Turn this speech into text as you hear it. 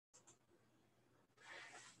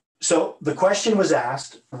So the question was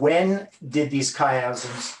asked, when did these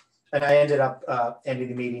chiasms, and I ended up ending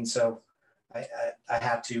the meeting, so I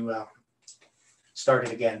had to start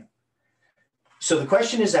it again. So the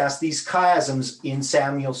question is asked, these chiasms in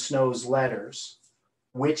Samuel Snow's letters,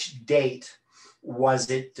 which date was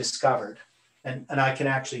it discovered? And I can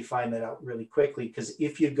actually find that out really quickly, because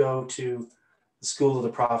if you go to the School of the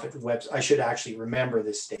Prophet website, I should actually remember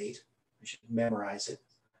this date. I should memorize it.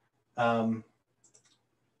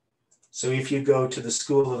 So if you go to the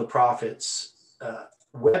School of the Prophets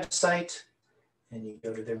website, and you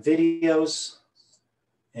go to their videos,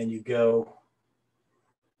 and you go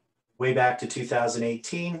way back to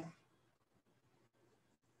 2018,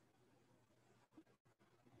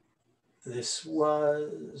 this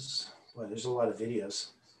was, well, there's a lot of videos.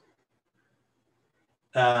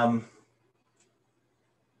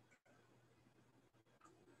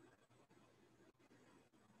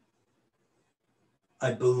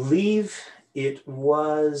 I believe it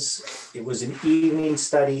was an evening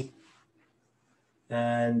study,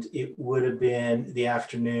 and it would have been the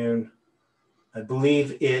afternoon. I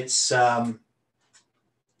believe it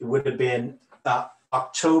would have been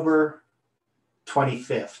October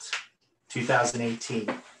 25th, 2018.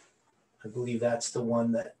 I believe that's the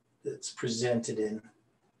one that's presented in,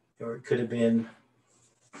 or it could have been,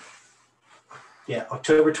 yeah,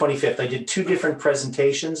 October 25th. I did 2 different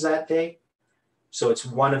presentations that day. So it's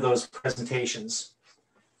one of those presentations.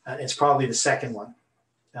 It's probably the second one.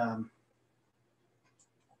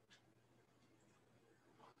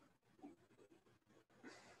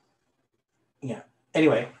 Yeah,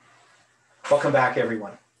 anyway, welcome back,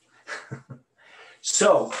 everyone.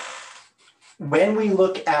 So when we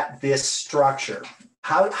look at this structure,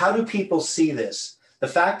 how do people see this? The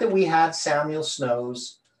fact that we had Samuel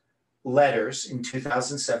Snow's letters in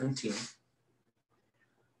 2017,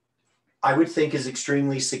 I would think is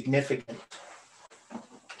extremely significant.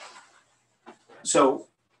 So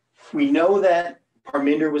we know that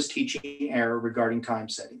Parminder was teaching error regarding time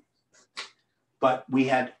setting, but we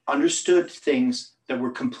had understood things that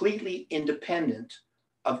were completely independent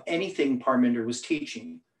of anything Parminder was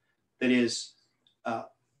teaching. That is,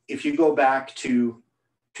 if you go back to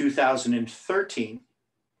 2013,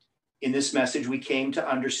 in this message, we came to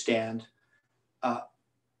understand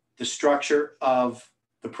the structure of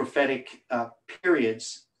the prophetic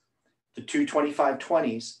periods, the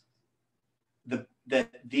 22520s,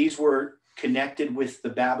 that these were connected with the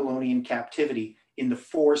Babylonian captivity in the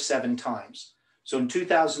 4-7 times. So in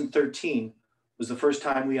 2013 was the first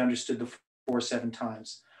time we understood the 4-7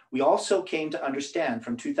 times. We also came to understand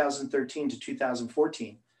from 2013 to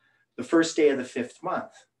 2014, the first day of the 5th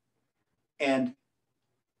month. And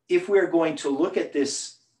if we're going to look at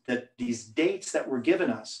this, these dates that were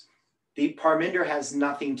given us, the Parminder has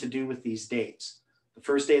nothing to do with these dates. The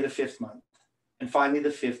first day of the 5th month, and finally the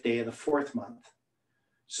 5th day of the 4th month.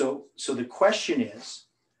 So the question is,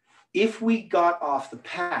 if we got off the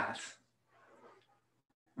path,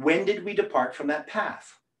 when did we depart from that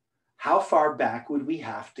path? How far back would we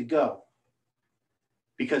have to go?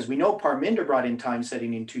 Because we know Parminder brought in time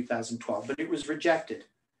setting in 2012, but it was rejected.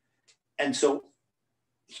 And so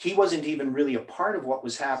he wasn't even really a part of what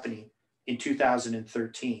was happening in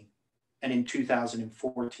 2013 and in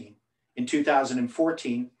 2014. In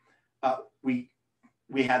 2014, we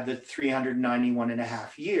had the 391 and a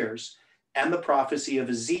half years, and the prophecy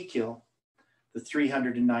of Ezekiel, the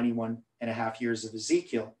 391 and a half years of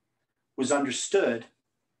Ezekiel, was understood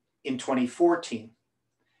in 2014.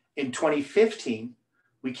 In 2015,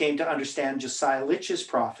 we came to understand Josiah Litch's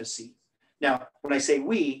prophecy. Now, when I say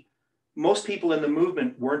we, most people in the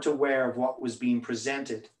movement weren't aware of what was being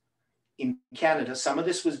presented in Canada. Some of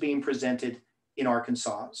this was being presented in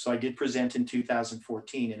Arkansas. So I did present in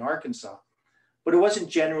 2014 in Arkansas, but it wasn't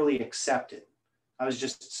generally accepted. I was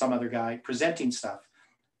just some other guy presenting stuff.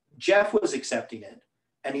 Jeff was accepting it,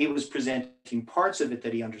 and he was presenting parts of it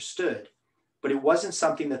that he understood, but it wasn't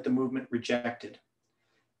something that the movement rejected.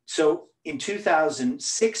 So in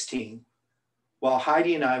 2016, while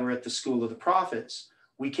Heidi and I were at the School of the Prophets,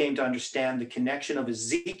 we came to understand the connection of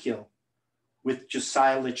Ezekiel with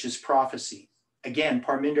Josiah Litch's prophecy. Again,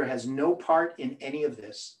 Parminder has no part in any of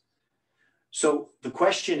this. So the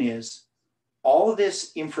question is, all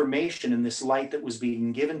this information and this light that was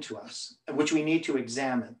being given to us, which we need to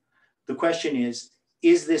examine, the question is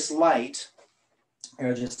this light,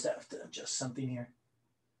 I'll just have to adjust something here.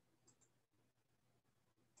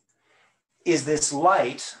 Is this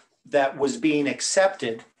light that was being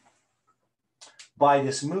accepted by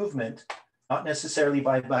this movement, not necessarily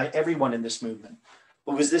by everyone in this movement,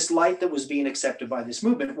 but was this light that was being accepted by this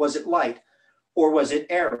movement, was it light or was it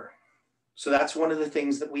error? So that's one of the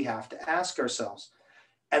things that we have to ask ourselves.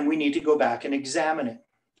 And we need to go back and examine it.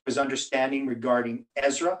 There's understanding regarding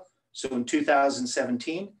Ezra. So in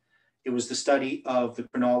 2017, it was the study of the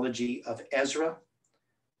chronology of Ezra,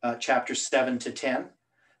 chapter 7 to 10,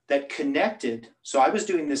 that connected. So I was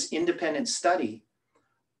doing this independent study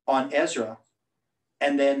on Ezra,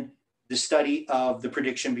 and then the study of the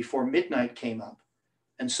prediction before midnight came up.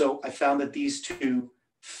 And so I found that these two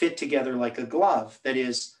fit together like a glove. That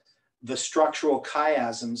is, the structural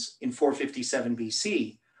chiasms in 457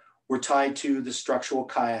 BC were tied to the structural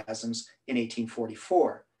chiasms in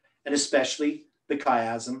 1844, and especially the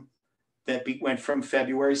chiasm that went from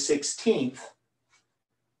February 16th,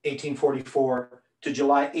 1844 to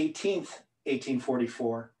July 18th,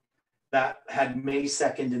 1844, that had May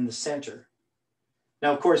 2nd in the center.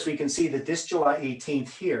 Now, of course, we can see that this July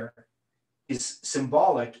 18th here is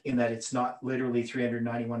symbolic in that it's not literally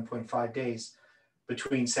 391.5 days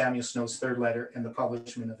between Samuel Snow's third letter and the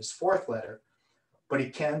publishment of his fourth letter, but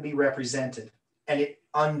it can be represented. And it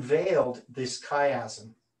unveiled this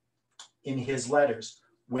chiasm in his letters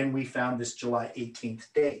when we found this July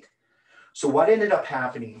 18th date. So what ended up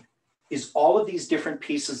happening is all of these different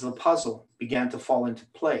pieces of the puzzle began to fall into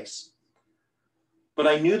place. But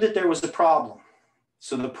I knew that there was a problem.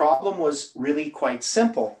 So the problem was really quite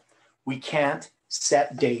simple. We can't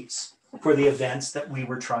set dates for the events that we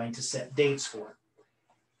were trying to set dates for.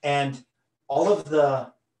 And all of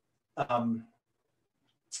the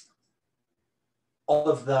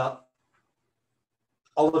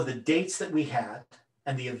dates that we had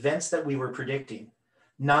and the events that we were predicting,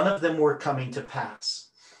 none of them were coming to pass.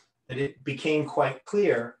 And it became quite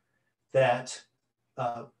clear that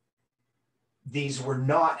these were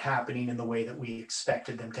not happening in the way that we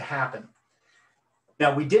expected them to happen.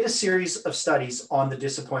 Now, we did a series of studies on the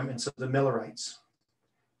disappointments of the Millerites,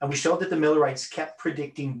 and we showed that the Millerites kept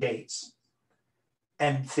predicting dates,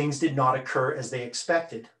 and things did not occur as they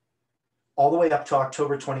expected, all the way up to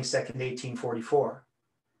October 22nd, 1844.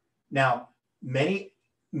 Now, many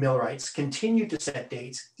Millerites continued to set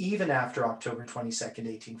dates even after October 22nd,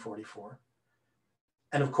 1844.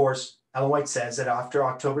 And of course, Ellen White says that after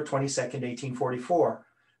October 22nd, 1844,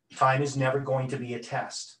 time is never going to be a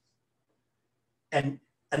test. And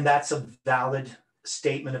that's a valid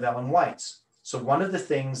statement of Ellen White's. So one of the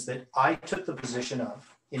things that I took the position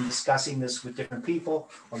of in discussing this with different people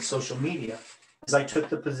on social media is I took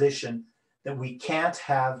the position that we can't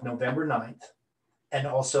have November 9th and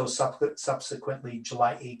also subsequently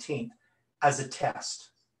July 18th as a test,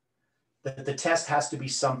 that the test has to be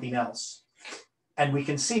something else. And we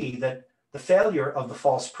can see that the failure of the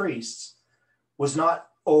false priests was not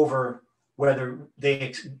over whether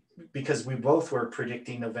they, because we both were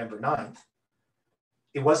predicting November 9th,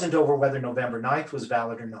 it wasn't over whether November 9th was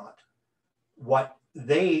valid or not. What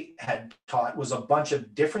they had taught was a bunch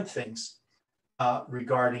of different things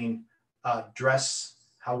regarding dress,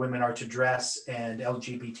 how women are to dress, and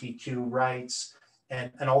LGBTQ rights,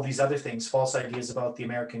 and all these other things, false ideas about the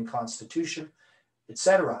American Constitution,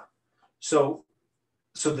 etc. So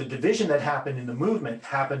the division that happened in the movement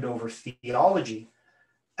happened over theology,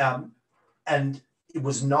 and it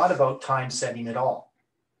was not about time setting at all.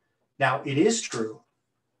 Now, it is true,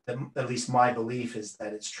 that at least my belief is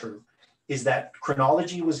that it's true, is that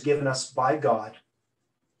chronology was given us by God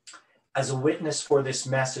as a witness for this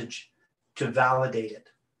message to validate it.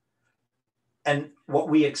 And what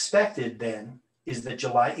we expected then is that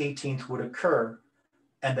July 18th would occur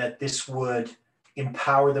and that this would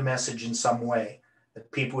empower the message in some way,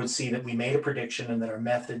 that people would see that we made a prediction and that our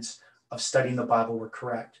methods of studying the Bible were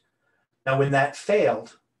correct. Now, when that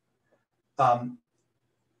failed,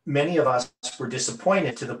 many of us were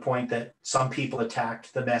disappointed to the point that some people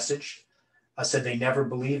attacked the message, said they never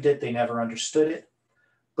believed it, they never understood it.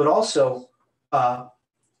 But also,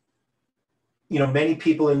 many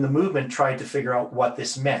people in the movement tried to figure out what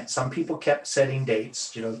this meant. Some people kept setting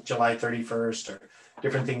dates, July 31st or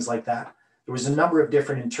different things like that. There was a number of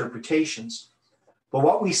different interpretations. But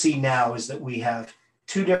what we see now is that we have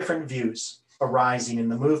two different views arising in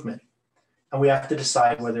the movement. And we have to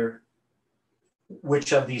decide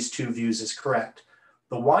which of these two views is correct.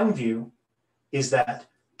 The one view is that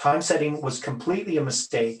time setting was completely a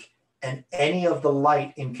mistake, and any of the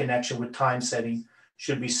light in connection with time setting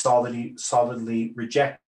should be solidly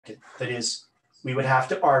rejected. That is, we would have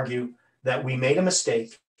to argue that we made a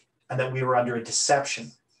mistake and that we were under a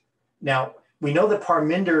deception. Now, we know that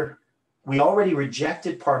Parminder, we already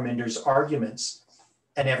rejected Parminder's arguments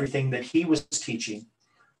and everything that he was teaching.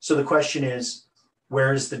 So the question is,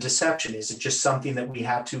 where is the deception? Is it just something that we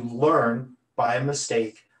had to learn by a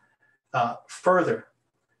mistake further?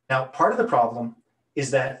 Now, part of the problem is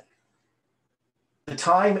that the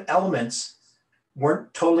time elements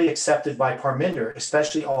weren't totally accepted by Parminder,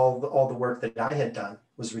 especially all the work that I had done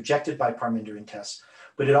was rejected by Parminder and Tess,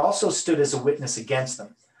 but it also stood as a witness against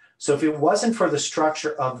them. So if it wasn't for the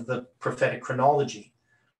structure of the prophetic chronology,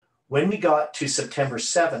 when we got to September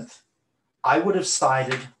 7th, I would have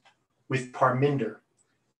sided with Parminder.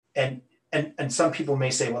 And some people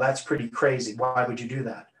may say, well, that's pretty crazy. Why would you do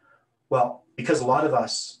that? Well, because a lot of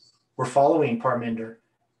us were following Parminder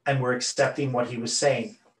and were accepting what he was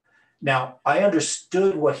saying. Now, I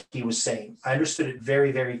understood what he was saying. I understood it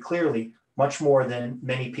very, very clearly, much more than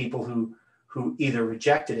many people who either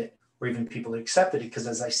rejected it or even people who accepted it, because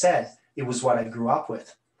as I said, it was what I grew up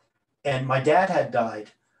with. And my dad had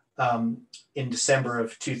died in December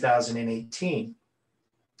of 2018.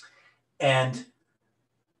 And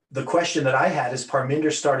the question that I had as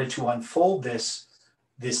Parminder started to unfold this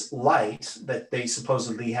light that they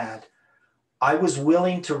supposedly had, I was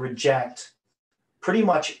willing to reject pretty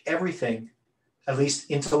much everything, at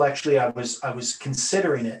least intellectually. I was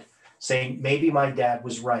considering it, saying maybe my dad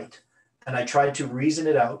was right. And I tried to reason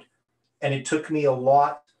it out. And it took me a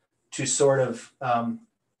lot to sort of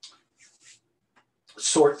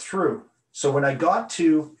sort through. So when I got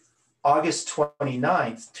to August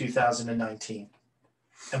 29th, 2019,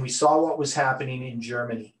 and we saw what was happening in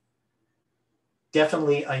Germany,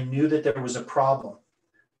 definitely I knew that there was a problem,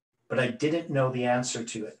 but I didn't know the answer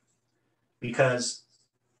to it, because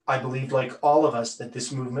I believed, like all of us, that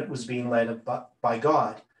this movement was being led by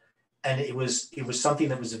God. And it was something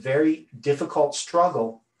that was a very difficult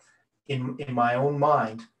struggle in my own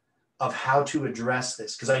mind of how to address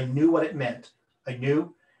this, because I knew what it meant. I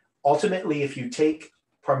knew ultimately if you take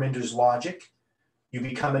Parminder's logic, you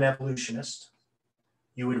become an evolutionist.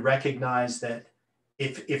 You would recognize that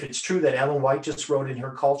if it's true that Ellen White just wrote in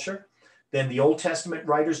her culture, then the Old Testament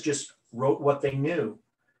writers just wrote what they knew.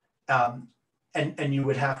 And you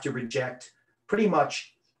would have to reject pretty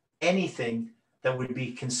much anything that would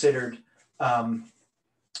be considered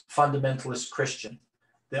fundamentalist Christian.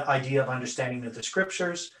 The idea of understanding of the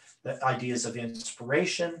scriptures, the ideas of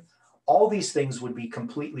inspiration, all these things would be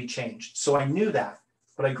completely changed. So I knew that,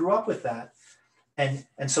 but I grew up with that. And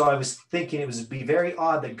so I was thinking it would be very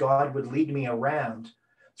odd that God would lead me around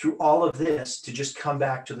through all of this to just come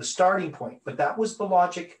back to the starting point. But that was the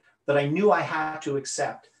logic that I knew I had to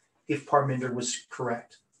accept if Parminder was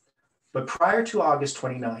correct. But prior to August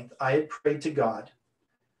 29th, I had prayed to God,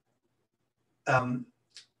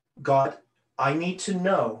 God, I need to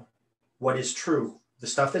know what is true. The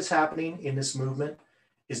stuff that's happening in this movement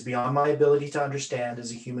is beyond my ability to understand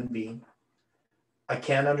as a human being. I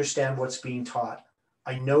can't understand what's being taught.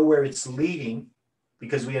 I know where it's leading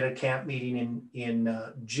because we had a camp meeting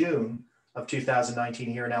in June of 2019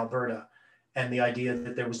 here in Alberta, and the idea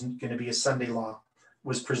that there was going to be a Sunday law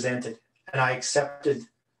was presented. And I accepted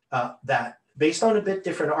that based on a bit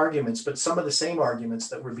different arguments, but some of the same arguments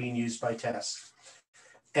that were being used by Tess.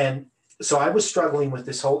 And so I was struggling with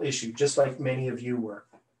this whole issue, just like many of you were.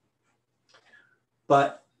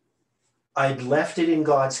 But I'd left it in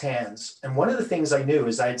God's hands. And one of the things I knew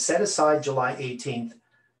is I had set aside July 18th,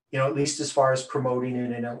 at least as far as promoting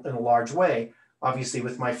it in a large way. Obviously,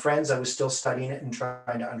 with my friends, I was still studying it and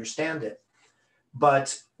trying to understand it.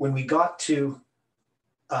 But when we got to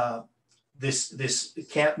this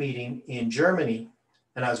camp meeting in Germany,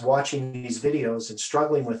 and I was watching these videos and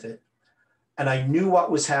struggling with it, and I knew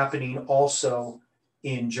what was happening also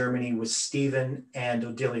in Germany with Stephen and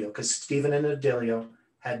Odilio, because Stephen and Odilio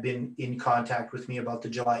had been in contact with me about the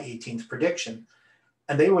July 18th prediction.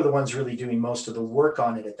 And they were the ones really doing most of the work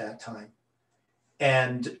on it at that time.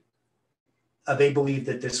 And they believed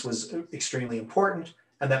that this was extremely important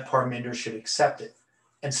and that Parminder should accept it.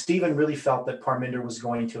 And Stephen really felt that Parminder was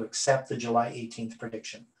going to accept the July 18th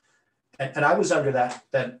prediction. And I was under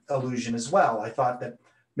that illusion as well. I thought that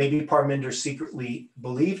maybe Parminder secretly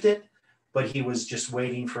believed it, but he was just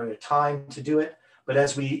waiting for a time to do it. But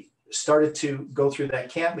as we started to go through that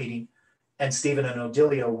camp meeting, and Stephen and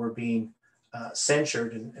Odilio were being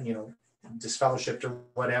censured and disfellowshipped or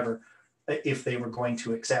whatever, if they were going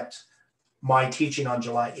to accept my teaching on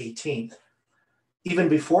July 18th. Even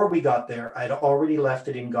before we got there, I'd already left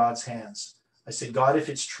it in God's hands. I said, God, if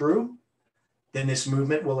it's true, then this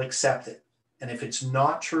movement will accept it. And if it's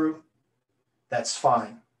not true, that's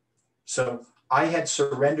fine. So I had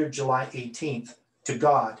surrendered July 18th to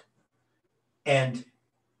God. And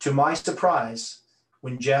to my surprise,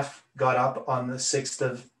 when Jeff got up on the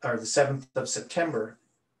 7th of September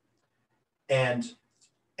and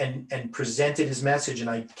presented his message, and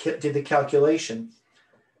I did the calculation,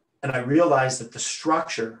 and I realized that the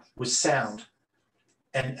structure was sound,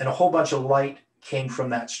 and a whole bunch of light came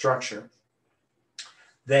from that structure.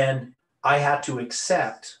 then I had to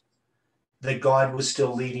accept that God was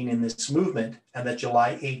still leading in this movement and that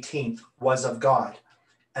July 18th was of God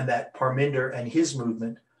and that Parminder and his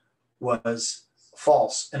movement was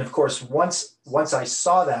false. And of course, once I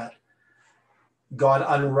saw that, God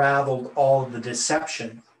unraveled all of the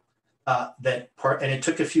deception and it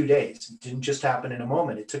took a few days. It didn't just happen in a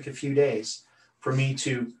moment. It took a few days for me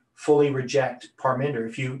to fully reject Parminder.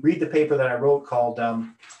 If you read the paper that I wrote called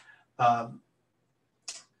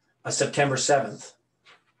September 7th,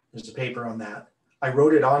 there's a paper on that. I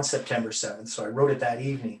wrote it on September 7th, so I wrote it that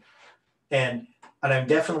evening. And I'm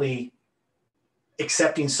definitely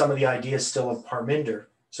accepting some of the ideas still of Parminder.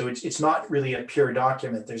 So it's not really a pure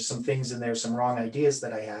document. There's some things in there, some wrong ideas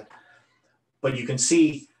that I had. But you can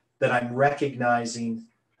see that I'm recognizing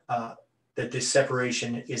that this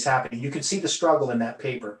separation is happening. You can see the struggle in that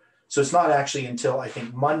paper. So it's not actually until I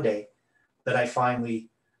think Monday that I finally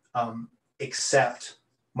accept,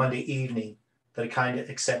 Monday evening, that I kind of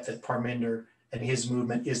accept that Parminder and his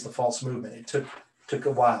movement is the false movement. It took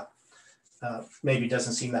a while. Maybe it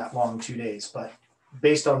doesn't seem that long, 2 days, but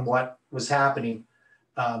based on what was happening,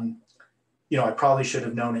 I probably should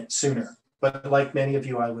have known it sooner. But like many of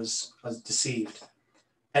you, I was deceived.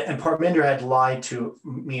 And Parminder had lied to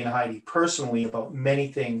me and Heidi personally about many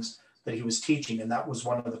things that he was teaching. And that was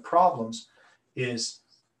one of the problems is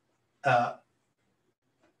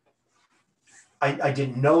I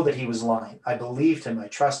didn't know that he was lying. I believed him. I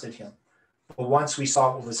trusted him. But once we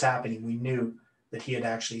saw what was happening, we knew that he had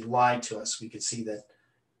actually lied to us. We could see that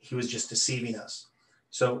he was just deceiving us.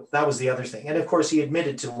 So that was the other thing. And of course, he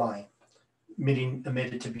admitted to lying,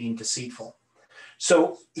 admitted to being deceitful.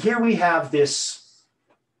 So here we have this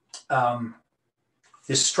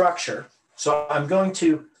structure. So I'm going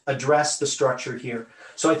to address the structure here.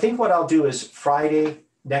 So I think what I'll do is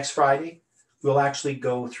next Friday, we'll actually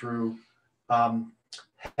go through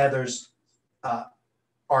Heather's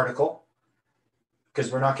article,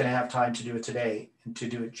 because we're not going to have time to do it today and to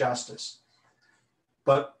do it justice.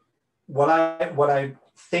 But what I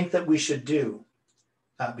think that we should do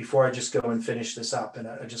before I just go and finish this up, and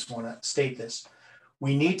I just want to state this,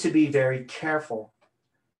 we need to be very careful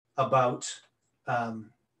about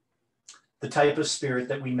the type of spirit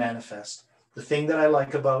that we manifest. The thing that I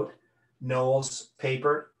like about Noel's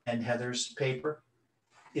paper and Heather's paper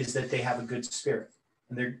is that they have a good spirit,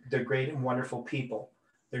 and they're great and wonderful people.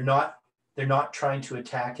 They're not trying to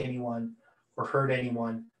attack anyone or hurt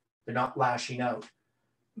anyone. They're not lashing out.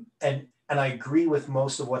 And I agree with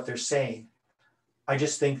most of what they're saying. I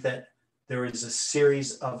just think that there is a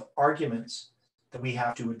series of arguments that we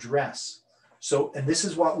have to address. So, and this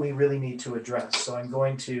is what we really need to address. So I'm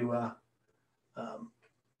going to,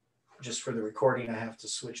 just for the recording, I have to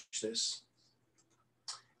switch this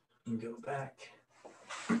and go back.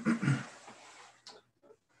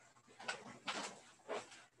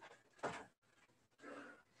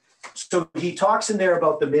 So he talks in there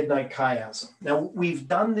about the midnight chiasm. Now, we've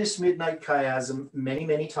done this midnight chiasm many,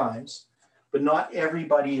 many times, but not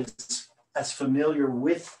everybody is as familiar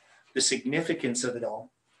with the significance of it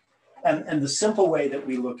all. And the simple way that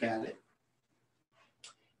we look at it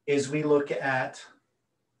is we look at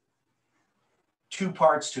two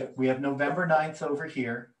parts to it. We have November 9th over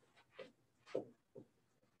here,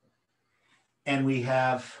 and we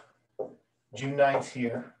have June 9th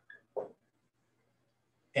here,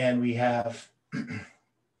 and we have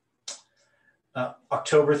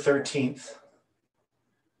October 13th.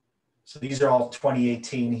 So these are all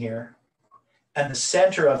 2018 here. And the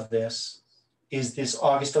center of this is this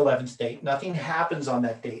August 11th date. Nothing happens on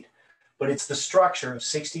that date, but it's the structure of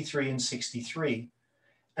 63 and 63.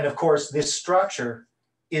 And of course, this structure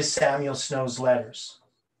is Samuel Snow's letters.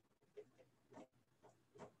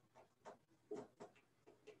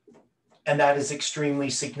 And that is extremely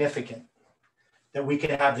significant, that we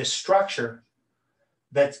can have this structure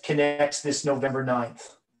that connects this November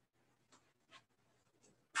 9th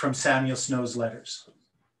from Samuel Snow's letters,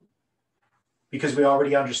 because we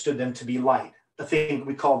already understood them to be light, the thing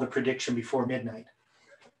we call the prediction before midnight.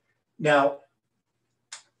 Now,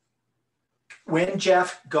 when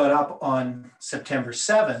Jeff got up on September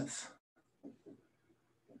 7th,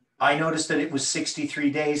 I noticed that it was 63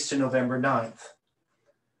 days to November 9th.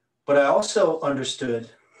 But I also understood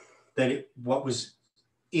that what was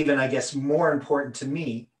even, I guess, more important to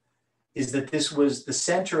me is that this was the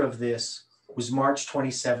center of this was March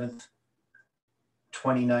 27th,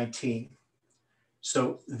 2019.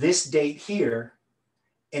 So this date here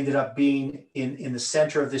ended up being in the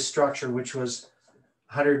center of this structure, which was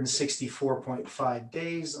 164.5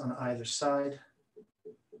 days on either side.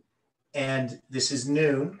 And this is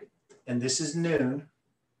noon, and this is noon.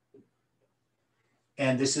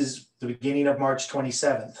 And this is the beginning of March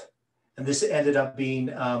 27th. And this ended up being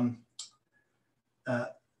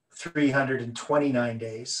 329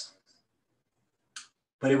 days.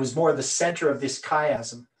 But it was more the center of this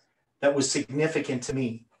chiasm that was significant to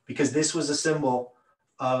me, because this was a symbol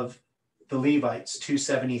of the Levites,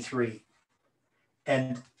 273.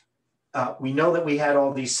 And we know that we had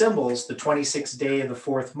all these symbols: the 26th day of the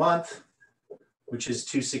 4th month, which is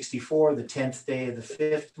 264, the 10th day of the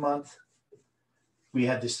 5th month. We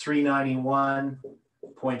had this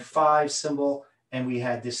 391.5 symbol, and we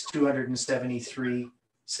had this 273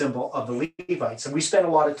 symbol of the Levites. And we spent a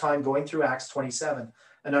lot of time going through Acts 27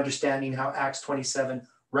 and understanding how Acts 27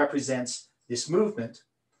 represents this movement.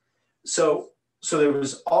 So there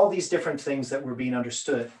was all these different things that were being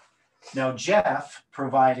understood. Now, Jeff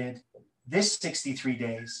provided this 63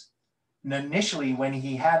 days. And initially, when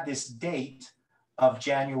he had this date of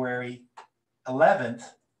January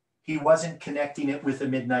 11th, he wasn't connecting it with the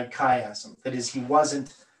midnight chiasm. That is, he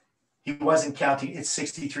wasn't counting it's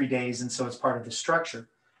 63 days, and so it's part of the structure.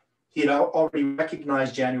 He had already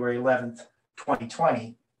recognized January 11th,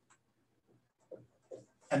 2020.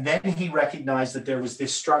 And then he recognized that there was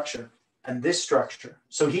this structure and this structure.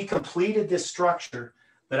 So he completed this structure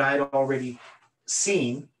that I had already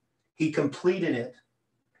seen. He completed it.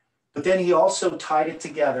 But then he also tied it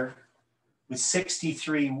together with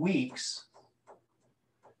 63 weeks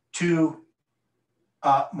to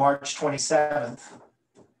March 27th,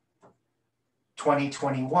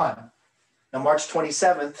 2021. Now, March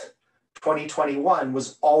 27th, 2021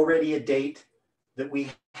 was already a date that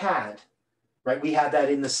we had, right? We had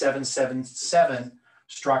that in the 777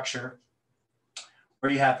 structure,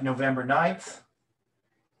 where you have November 9th,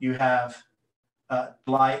 you have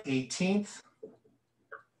July 18th,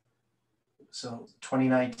 so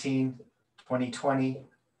 2019, 2020,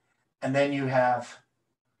 and then you have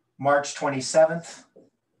March 27th,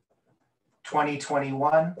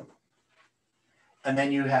 2021, and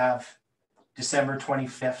then you have December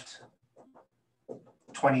 25th,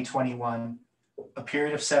 2021, a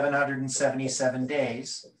period of 777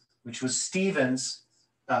 days, which was Stephen's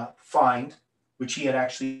find, which he had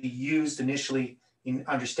actually used initially in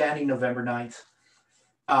understanding November 9th.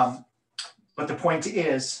 But the point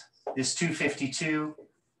is, this 252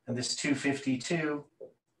 and this 252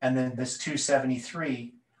 and then this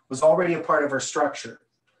 273 was already a part of our structure.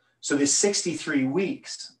 So this 63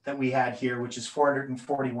 weeks that we had here, which is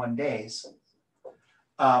 441 days,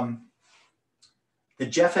 that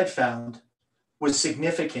Jeff had found was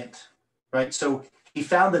significant, right? So he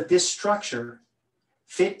found that this structure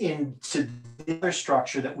fit into the other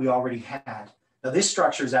structure that we already had. Now, this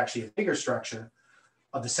structure is actually a bigger structure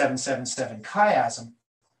of the 777 chiasm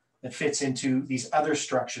that fits into these other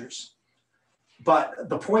structures. But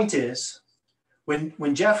the point is,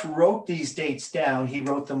 when Jeff wrote these dates down, he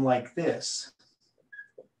wrote them like this: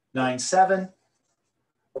 9/7,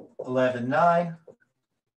 11/9,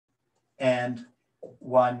 and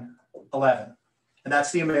 1/11. And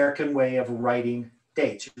that's the American way of writing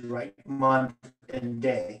dates. You write month and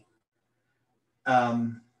day.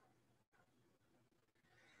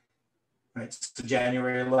 Right, so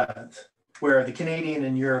January 11th, where the Canadian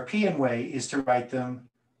and European way is to write them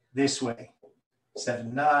this way: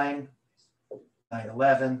 7/9,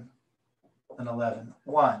 9/11, and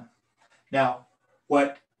 11/1. Now,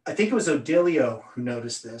 what I think it was Odilio who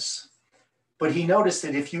noticed this, but he noticed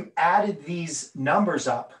that if you added these numbers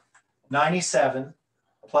up, 97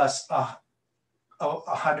 plus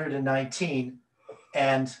 119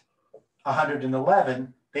 and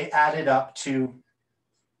 111, they added up to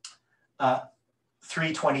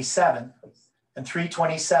 327. And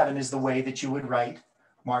 327 is the way that you would write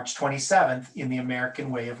March 27th in the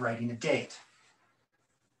American way of writing a date.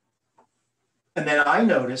 And then I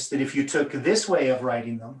noticed that if you took this way of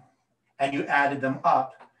writing them and you added them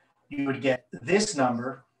up, you would get this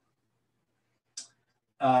number.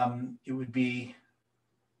 It would be,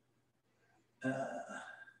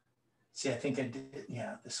 see, I think I did,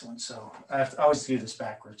 yeah, this one. So I always do this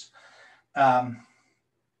backwards.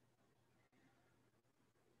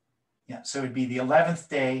 Yeah, so it would be the 11th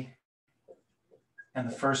day and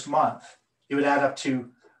the first month. It would add up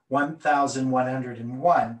to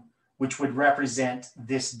 1,101, which would represent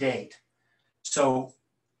this date. So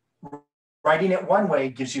writing it one way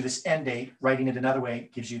gives you this end date. Writing it another way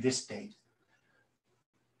gives you this date.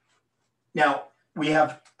 Now, we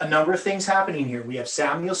have a number of things happening here. We have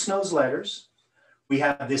Samuel Snow's letters. We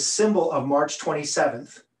have this symbol of March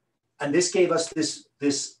 27th, and this gave us this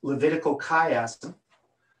Levitical chiasm.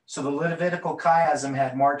 So the Levitical chiasm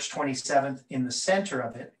had March 27th in the center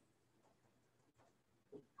of it.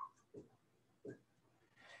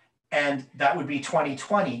 and that would be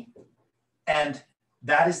 2020. And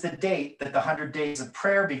that is the date that the 100 days of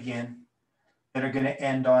prayer begin, that are going to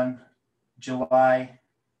end on July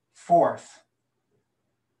 4th.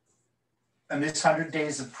 And this 100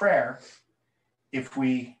 days of prayer, if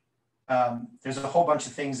we, there's a whole bunch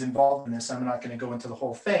of things involved in this. I'm not going to go into the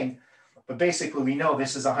whole thing, but basically we know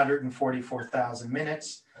this is 144,000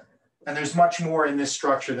 minutes, and there's much more in this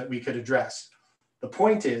structure that we could address. The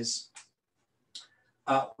point is,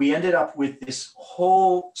 we ended up with this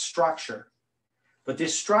whole structure, but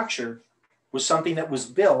this structure was something that was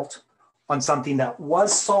built on something that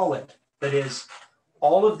was solid. That is,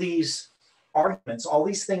 all of these arguments, all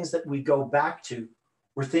these things that we go back to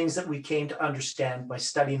were things that we came to understand by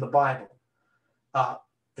studying the Bible. The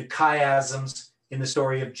chiasms in the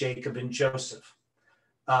story of Jacob and Joseph.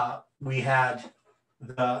 We had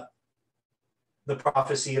the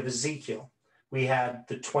prophecy of Ezekiel. We had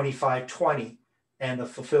the 25:20 and the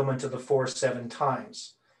fulfillment of the 4-7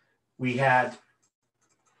 times. We had,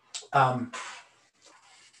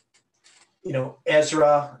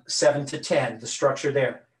 Ezra 7-10, the structure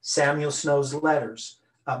there. Samuel Snow's letters,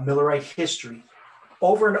 Millerite history.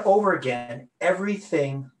 Over and over again,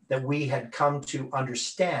 everything that we had come to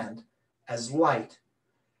understand as light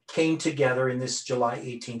came together in this July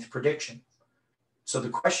 18th prediction. So the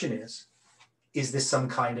question is this some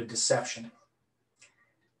kind of deception?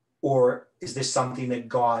 Or is this something that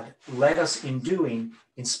God led us in doing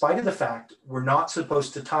in spite of the fact we're not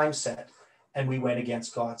supposed to time set and we went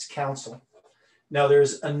against God's counsel? Now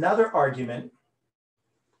there's another argument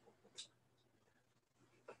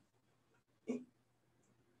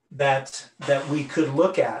that we could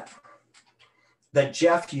look at that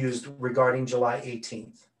Jeff used regarding July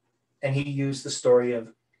 18th. And he used the story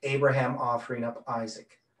of Abraham offering up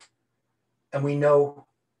Isaac. And we know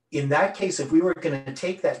in that case, if we were going to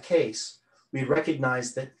take that case, we'd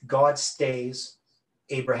recognize that God stays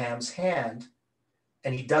Abraham's hand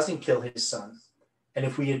and he doesn't kill his son. And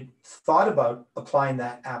if we had thought about applying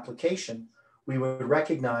that application, we would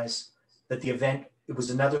recognize that the event, it was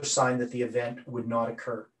another sign that the event would not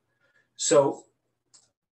occur. So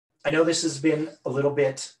I know this has been a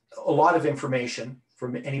lot of information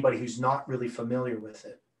for anybody who's not really familiar with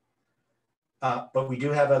it. But we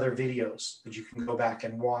do have other videos that you can go back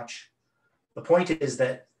and watch. The point is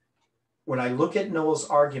that when I look at Noel's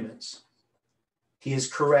arguments, he is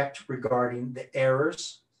correct regarding the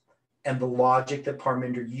errors and the logic that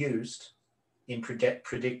Parminder used in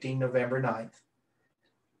predicting November 9th.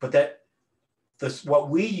 But that what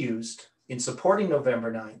we used in supporting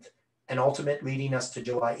November 9th and ultimately leading us to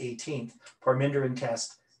July 18th, Parminder and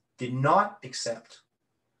Test did not accept.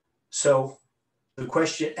 So the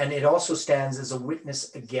question, and it also stands as a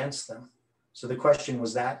witness against them. So the question,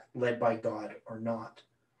 was that led by God or not?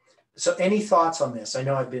 So any thoughts on this? I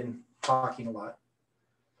know I've been talking a lot.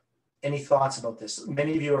 Any thoughts about this?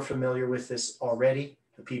 Many of you are familiar with this already,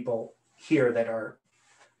 the people here that are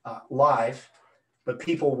live, but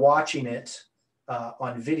people watching it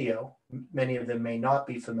on video, many of them may not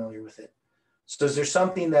be familiar with it. So is there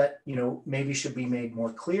something that, maybe should be made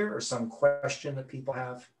more clear, or some question that people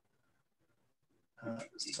have?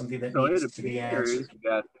 Something that needs to be answered?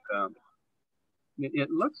 That, it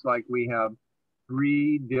looks like we have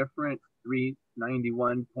 3 different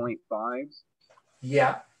 391.5s.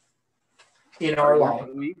 Yeah, in our law.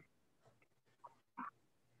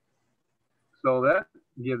 So that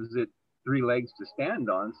gives it 3 legs to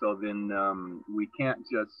stand on. So then we can't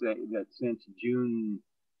just say that since June,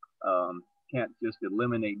 can't just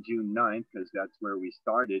eliminate June 9th, because that's where we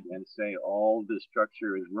started, and say all the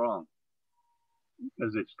structure is wrong,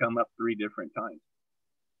 because it's come up 3 different times.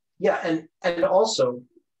 Yeah, and also,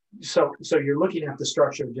 so you're looking at the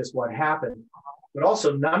structure of just what happened, but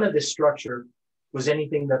also none of this structure was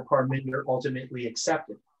anything that Parminder ultimately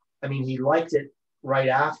accepted. I mean, he liked it right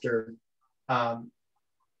after, on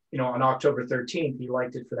October 13th, he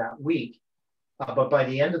liked it for that week. But by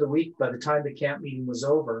the end of the week, by the time the camp meeting was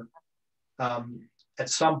over, at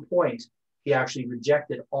some point, he actually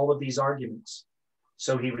rejected all of these arguments.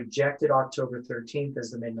 So he rejected October 13th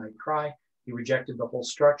as the midnight cry. He rejected the whole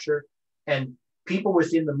structure. And people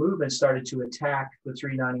within the movement started to attack the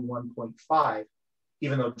 391.5,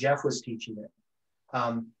 even though Jeff was teaching it.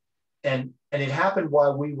 And it happened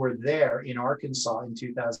while we were there in Arkansas in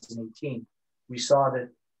 2018. We saw that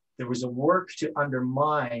there was a work to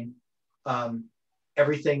undermine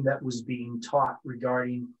everything that was being taught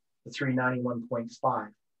regarding the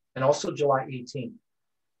 391.5 and also July 18th.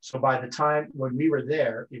 So by the time when we were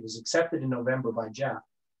there, it was accepted in November by Jeff,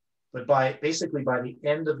 but basically by the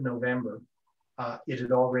end of November, it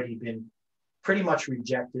had already been pretty much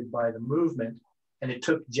rejected by the movement. and it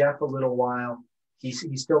took Jeff a little while. He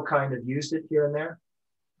still kind of used it here and there,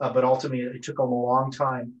 but ultimately it took him a long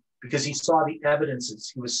time because he saw the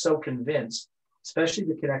evidences. He was so convinced, especially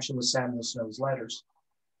the connection with Samuel Snow's letters.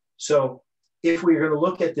 So if we're going to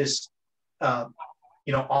look at this,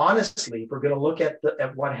 honestly, if we're going to look at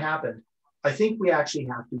what happened, I think we actually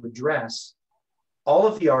have to address all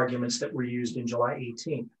of the arguments that were used in July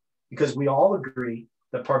 18th, because we all agree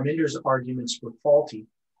that Parminder's arguments were faulty,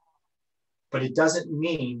 but it doesn't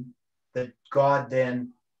mean that God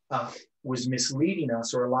then was misleading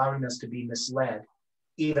us or allowing us to be misled,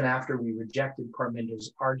 even after we rejected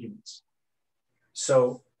Parminder's arguments.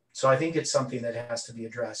 So I think it's something that has to be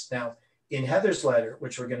addressed. Now, in Heather's letter,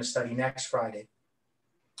 which we're going to study next Friday,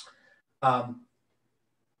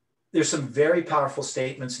 there's some very powerful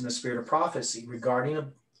statements in the spirit of prophecy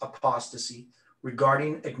regarding apostasy,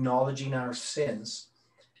 regarding acknowledging our sins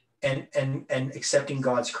and accepting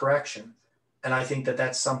God's correction. And I think that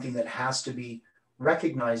that's something that has to be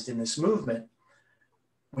recognized in this movement.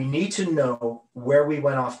 We need to know where we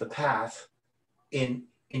went off the path in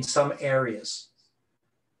some areas.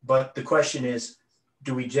 But the question is,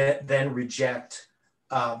 do we then reject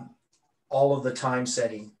all of the time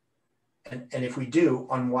setting? And if we do,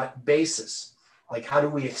 on what basis? Like, how do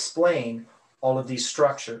we explain all of these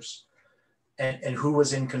structures? And who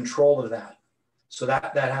was in control of that? So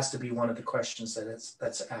that has to be one of the questions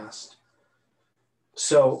that's asked.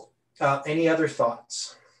 So any other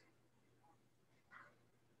thoughts?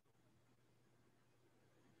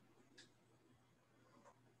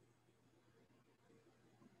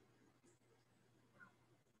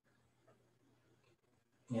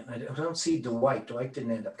 Yeah, I don't see Dwight. Dwight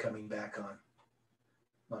didn't end up coming back on.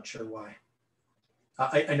 Not sure why.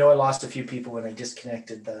 I know I lost a few people when I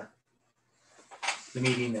disconnected the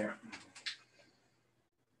meeting there.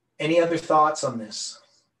 Any other thoughts on this?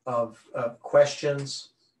 Of questions?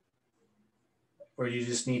 Or you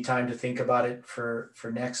just need time to think about it for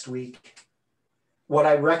next week? What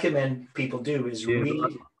I recommend people do is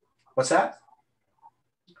read. What's that?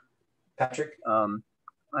 Patrick?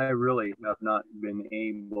 I really have not been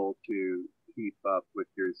able to keep up with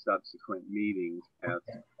your subsequent meetings past,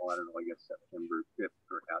 I don't know, I guess September 5th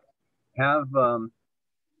perhaps.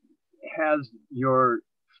 Has your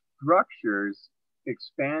structures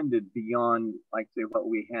expanded beyond, like, say, what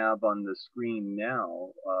we have on the screen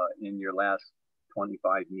now in your last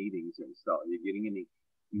 25 meetings and so? Are you getting any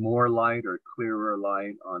more light or clearer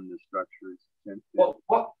light on the structures since then?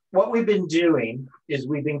 Well, what we've been doing is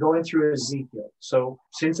we've been going through Ezekiel. So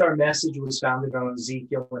since our message was founded on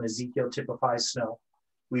Ezekiel and Ezekiel typifies snow,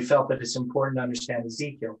 we felt that it's important to understand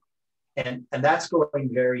Ezekiel. And that's going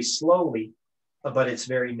very slowly, but it's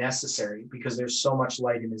very necessary because there's so much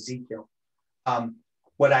light in Ezekiel.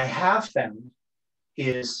 What I have found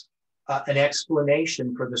is an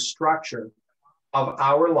explanation for the structure of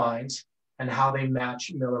our lines and how they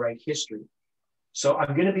match Millerite history. So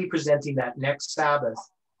I'm going to be presenting that next Sabbath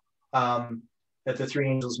at the Three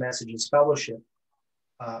Angels Messages Fellowship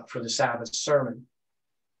for the Sabbath sermon.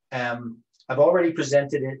 I've already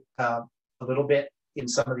presented it a little bit in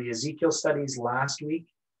some of the Ezekiel studies last week,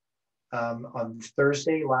 on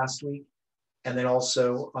Thursday last week, and then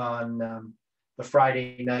also on the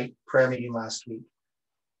Friday night prayer meeting last week.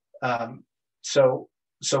 So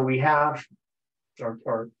we have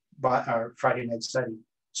our Friday night study.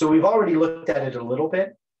 So we've already looked at it a little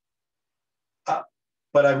bit,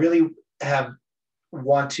 but I really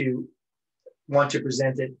want to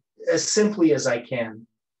present it as simply as I can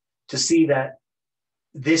to see that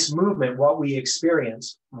this movement, what we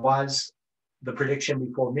experienced, was the prediction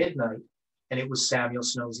before midnight, and it was Samuel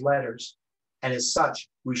Snow's letters. And as such,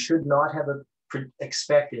 we should not have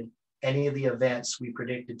expected any of the events we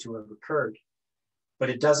predicted to have occurred. But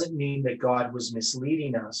it doesn't mean that God was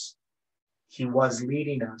misleading us. He was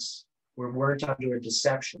leading us. We weren't under a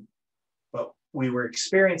deception, but we were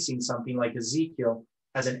experiencing something like Ezekiel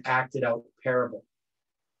as an acted out parable.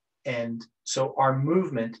 And so our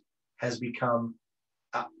movement has become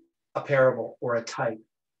a parable or a type.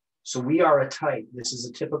 So we are a type. This is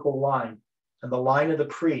a typical line. And the line of the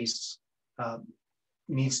priests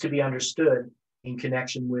needs to be understood in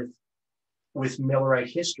connection with Millerite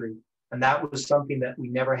history. And that was something that we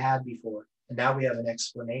never had before. And now we have an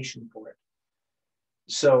explanation for it.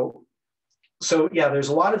 So yeah, there's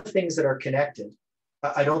a lot of things that are connected.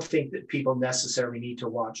 I don't think that people necessarily need to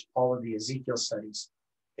watch all of the Ezekiel studies.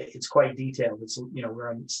 It's quite detailed. It's, we're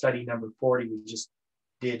on study number 40 we just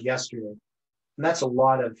did yesterday. And that's a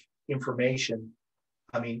lot of information.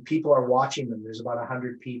 I mean, people are watching them. There's about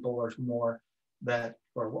 100 people or more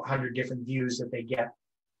or 100 different views that they get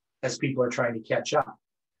as people are trying to catch up.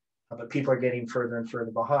 but people are getting further and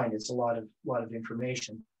further behind. It's a lot of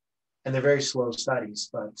information, and they're very slow studies,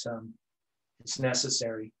 but it's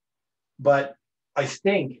necessary. But I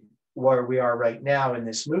think where we are right now in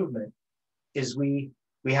this movement is we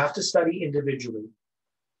have to study individually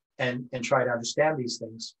and try to understand these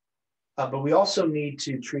things. But we also need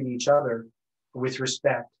to treat each other with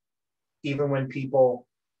respect, even when people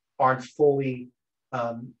aren't fully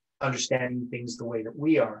understanding things the way that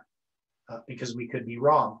we are, because we could be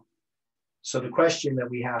wrong. So the question that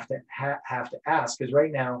we have to ask is,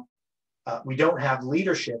 right now, we don't have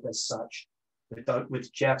leadership as such,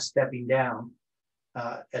 with Jeff stepping down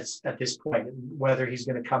at this point. Whether he's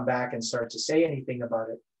going to come back and start to say anything about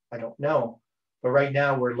it, I don't know. But right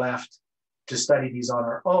now we're left to study these on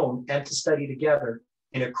our own and to study together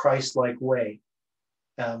in a Christ-like way,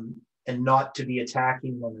 and not to be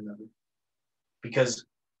attacking one another, because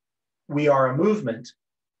we are a movement.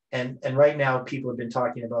 And right now people have been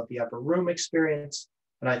talking about the upper room experience,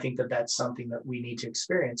 and I think that that's something that we need to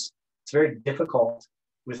experience. It's very difficult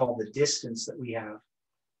with all the distance that we have,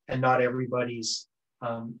 and not everybody's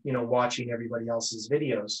watching everybody else's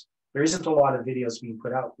videos. There isn't a lot of videos being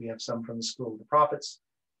put out. We have some from the School of the Prophets,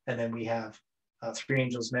 and then we have Three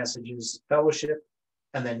Angels Messages Fellowship,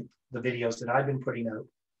 and then the videos that I've been putting out.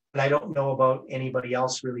 And I don't know about anybody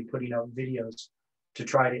else really putting out videos to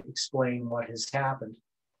try to explain what has happened.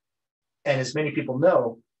 And as many people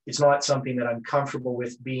know, it's not something that I'm comfortable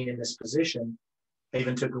with being in this position. I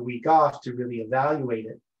even took a week off to really evaluate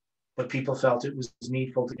it, but people felt it was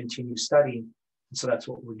needful to continue studying. And so that's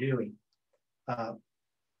what we're doing.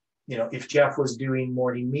 If Jeff was doing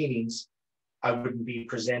morning meetings, I wouldn't be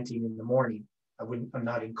presenting in the morning. I'm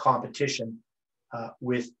not in competition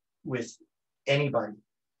with anybody.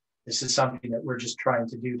 This is something that we're just trying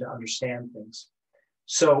to do to understand things.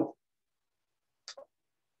 So,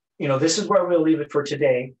 this is where we'll leave it for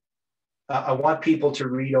today. I want people to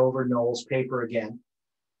read over Noel's paper again.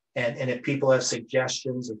 And if people have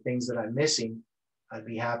suggestions or things that I'm missing, I'd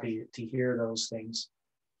be happy to hear those things.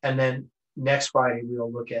 And then next Friday,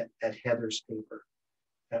 we'll look at Heather's paper,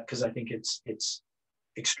 because I think it's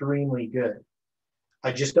extremely good.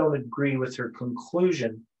 I just don't agree with her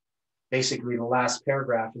conclusion. Basically, the last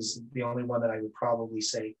paragraph is the only one that I would probably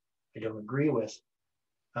say I don't agree with,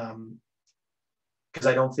 because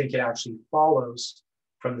I don't think it actually follows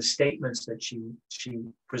from the statements that she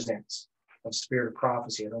presents of spirit of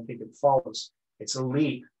prophecy. I don't think it follows. It's a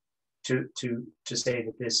leap to say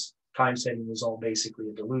that this time setting was all basically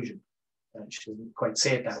a delusion. She doesn't quite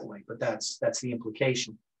say it that way, but that's the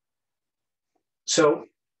implication. So,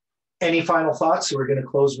 any final thoughts? So we're going to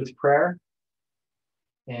close with prayer.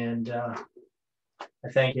 And I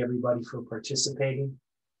thank everybody for participating.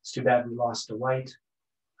 It's too bad we lost Dwight,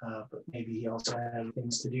 but maybe he also had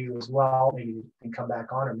things to do as well. Maybe he can come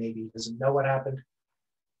back on, or maybe he doesn't know what happened.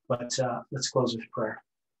 But let's close with prayer.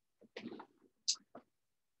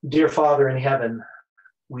 Dear Father in heaven,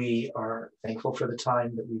 we are thankful for the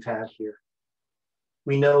time that we've had here.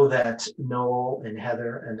 We know that Noel and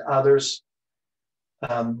Heather and others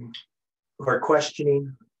who are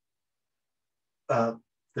questioning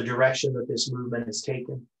the direction that this movement has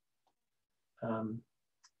taken.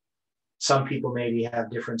 Some people maybe have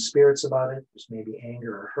different spirits about it. There's maybe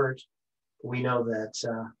anger or hurt. We know that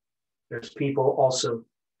there's people also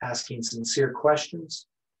asking sincere questions,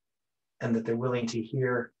 and that they're willing to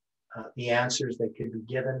hear the answers that could be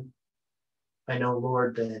given. I know,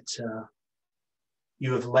 Lord, that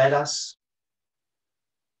you have led us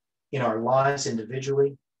in our lives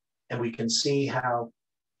individually, and we can see how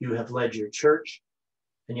you have led your church,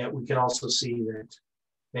 and yet we can also see that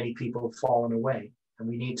many people have fallen away, and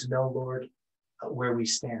we need to know, Lord, where we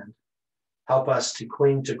stand. Help us to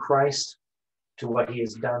cling to Christ, to what he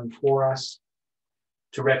has done for us,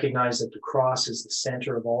 to recognize that the cross is the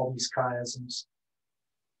center of all these chiasms,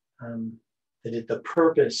 that the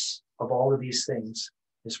purpose of all of these things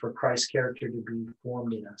is for Christ's character to be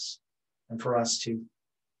formed in us, and for us to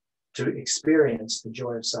experience the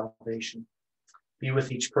joy of salvation. Be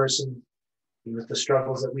with each person, be with the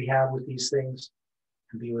struggles that we have with these things,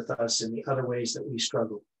 and be with us in the other ways that we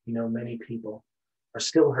struggle. We know many people are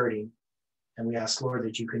still hurting, and we ask, Lord,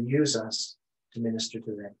 that you can use us to minister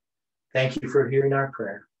to them. Thank you for hearing our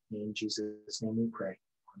prayer. In Jesus' name we pray.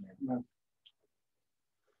 Amen.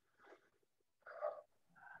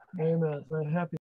 Amen. Happy